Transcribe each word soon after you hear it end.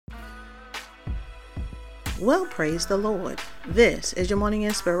Well, praise the Lord. This is your morning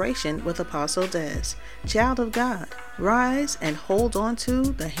inspiration with Apostle Des. Child of God, rise and hold on to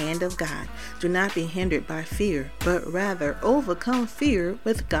the hand of God. Do not be hindered by fear, but rather overcome fear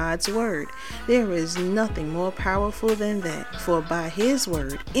with God's word. There is nothing more powerful than that, for by his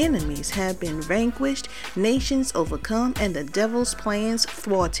word, enemies have been vanquished, nations overcome, and the devil's plans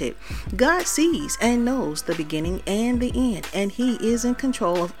thwarted. God sees and knows the beginning and the end, and he is in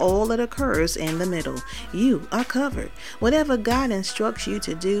control of all that occurs in the middle. You are covered. Whatever God instructs you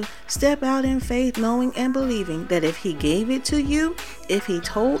to do, step out in faith, knowing and believing that if he gave it to you, if he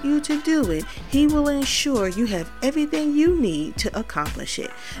told you to do it, he will ensure you have everything you need to accomplish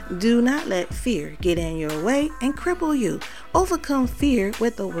it. Do not let fear get in your way and cripple you. Overcome fear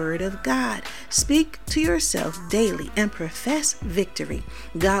with the word of God. Speak to yourself daily and profess victory.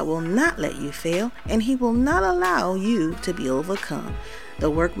 God will not let you fail, and he will not allow you to be overcome. The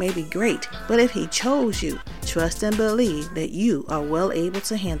work may be great, but if he chose you, trust and believe that you are well able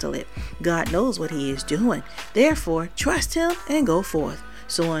to handle it. God knows what he is doing. Therefore, trust him and go forth.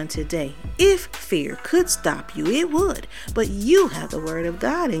 So on today, if fear could stop you, it would. But you have the word of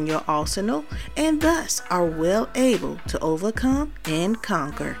God in your arsenal and thus are well able to overcome and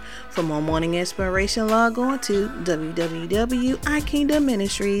conquer. For more morning inspiration, log on to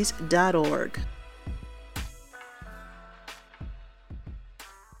www.ikingdomministries.org.